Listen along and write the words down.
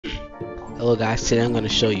Hello guys, today I'm going to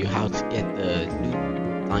show you how to get the new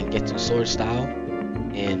Zangetsu sword style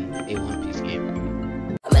in a One Piece game.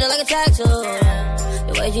 I'm in it like a tattoo.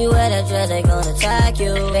 The way you wear that dress, they gonna attack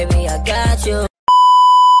you. Baby, I got you.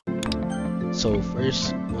 So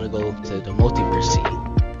first, you want to go to the multiverse scene.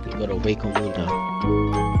 You go to Wako Mundo.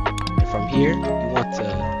 And from here, you want to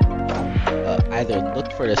either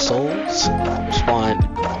look for the souls, which spawn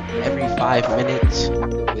every 5 minutes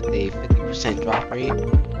with a 50% drop rate,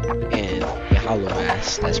 and the hollow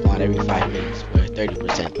mask that spawn every 5 minutes with a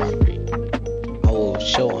 30% drop rate. I will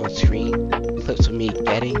show on screen clips of me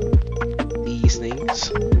getting these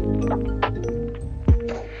things. I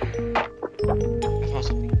found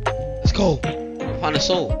something. Let's go! I found a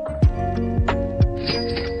soul.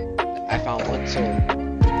 I found one soul.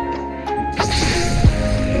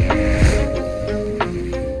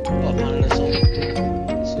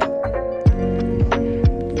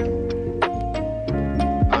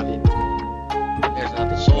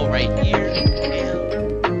 Right here,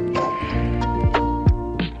 and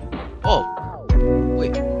oh,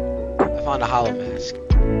 wait, I found a hollow mask.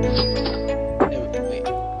 Wait,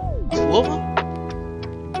 2 of them?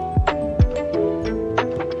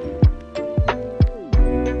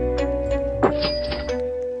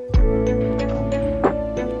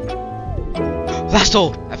 Last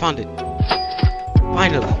soul! I found it!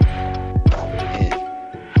 Finally!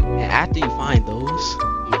 And after you find those,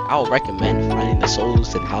 I would recommend finding the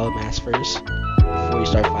souls and hollow mask first before you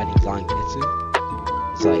start fighting Zangetsu.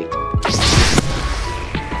 It's like, I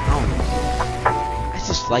don't know. I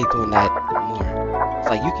just like doing that more. It's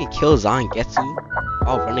like you can kill Zangetsu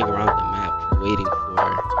while running around the map waiting for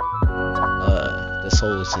the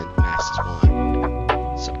souls and masks to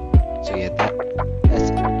spawn. So yeah,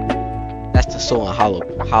 that's the soul and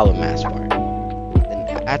hollow mask part.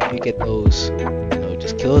 Then after you get those,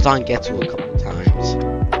 just kill Zangetsu a couple times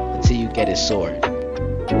until you get his sword.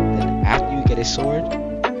 Then after you get his sword,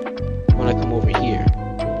 you want to come over here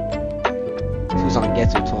to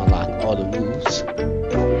Zangetsu to unlock all the moves.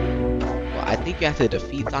 Well, I think you have to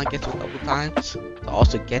defeat Zangetsu a couple times to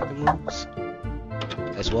also get the moves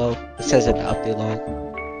as well. It says in the update log.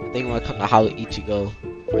 I think you want to come to Hollow Ichigo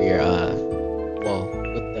for your well,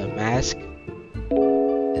 with the mask,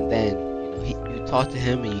 and then you talk to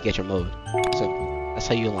him and you get your mode. Simple. That's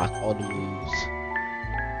how you unlock all the moves.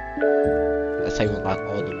 That's how you unlock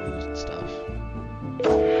all the moves and stuff.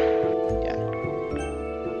 Yeah.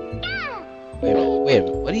 Wait a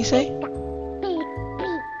minute. What did he say?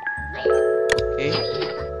 Okay.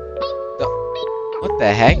 What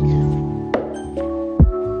the heck?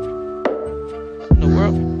 What in the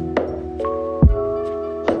world?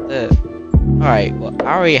 What the? Alright, well, I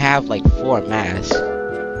already have like 4 masks.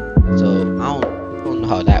 So, I don't know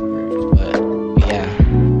how that works, but yeah.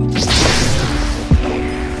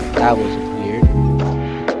 That was weird.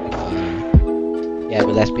 Yeah,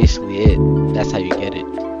 but that's basically it. That's how you get it.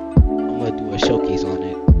 I'm gonna do a showcase on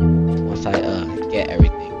it once I get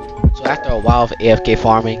everything. So after a while of AFK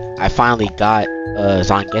farming, I finally got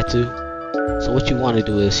Zangetsu. So what you want to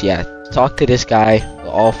do is, talk to this guy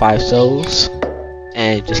with all 5 souls,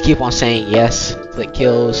 and just keep on saying yes, click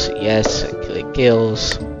kills, yes, click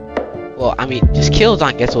kills. Well, I mean, just kill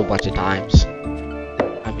Zangetsu a bunch of times.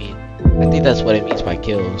 I think that's what it means by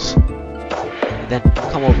kills. And then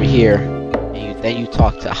come over here, and then you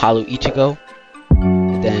talk to Hollow Ichigo,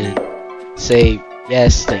 and then say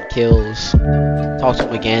yes, then kills. Talk to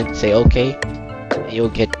him again, say okay, and you'll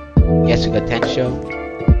get Getsuga Tensho.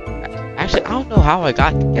 Actually, I don't know how I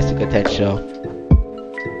got Getsuga Tensho,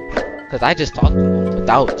 because I just talked to him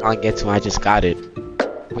without Zangetsu. I just got it.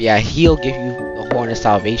 But yeah, he'll give you the Horn of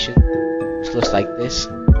Salvation, which looks like this,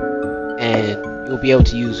 and you'll be able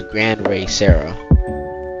to use Grand Ray Sarah.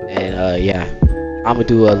 And yeah, I'm gonna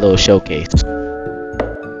do a little showcase.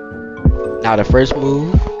 Now the first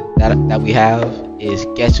move that we have is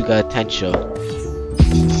Getsuga Tensho,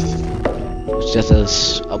 which just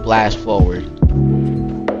a blast forward.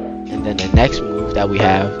 And then the next move that we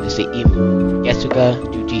have is the E move, Getsuga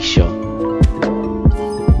Jujisho.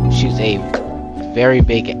 Shoots a very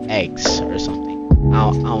big X or something.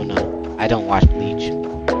 I don't know. I don't watch Bleach.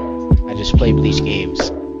 I just play Bleach games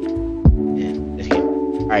in this game.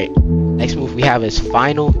 Alright, next move we have is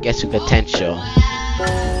Final Getsuga Tensho,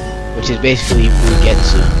 which is basically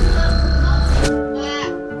Mugetsu.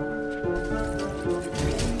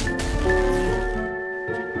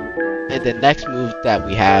 And the next move that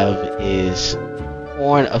we have is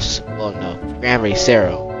Grand Ray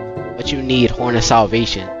Sarah. But you need Horn of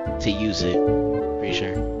Salvation to use it. Pretty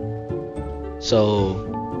sure. So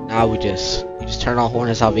now you just turn on Horn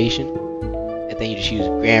of Salvation, and then you just use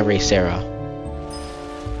Grand Ray Sarah.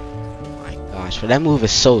 Oh my gosh, but that move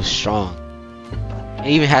is so strong. It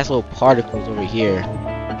even has little particles over here. You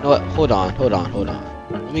know what? Hold on.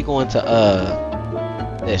 Let me go into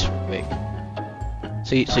this real quick,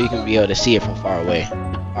 so you can be able to see it from far away.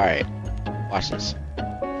 All right, watch this.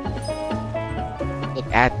 Look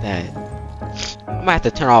at that. I'm gonna have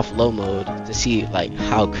to turn off low mode to see like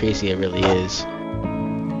how crazy it really is.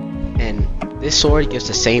 And this sword gives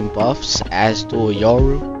the same buffs as dual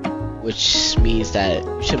Yoru, which means that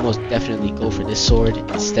you should most definitely go for this sword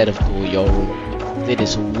instead of dual Yoru. It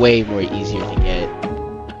is way more easier to get,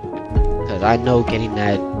 because I know getting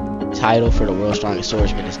that title for the world's strongest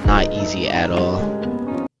swordsman is not easy at all.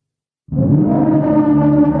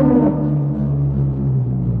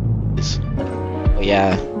 But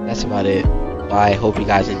yeah, that's about it. I hope you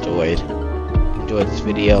guys enjoyed this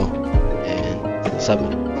video, and sub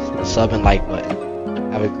and like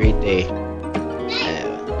button. Have a great day,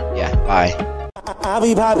 and yeah, bye. I'll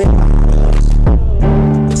be popping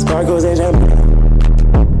sparkles and jumping.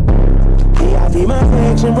 I be my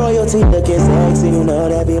faction royalty, looking sexy, you know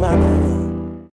that be my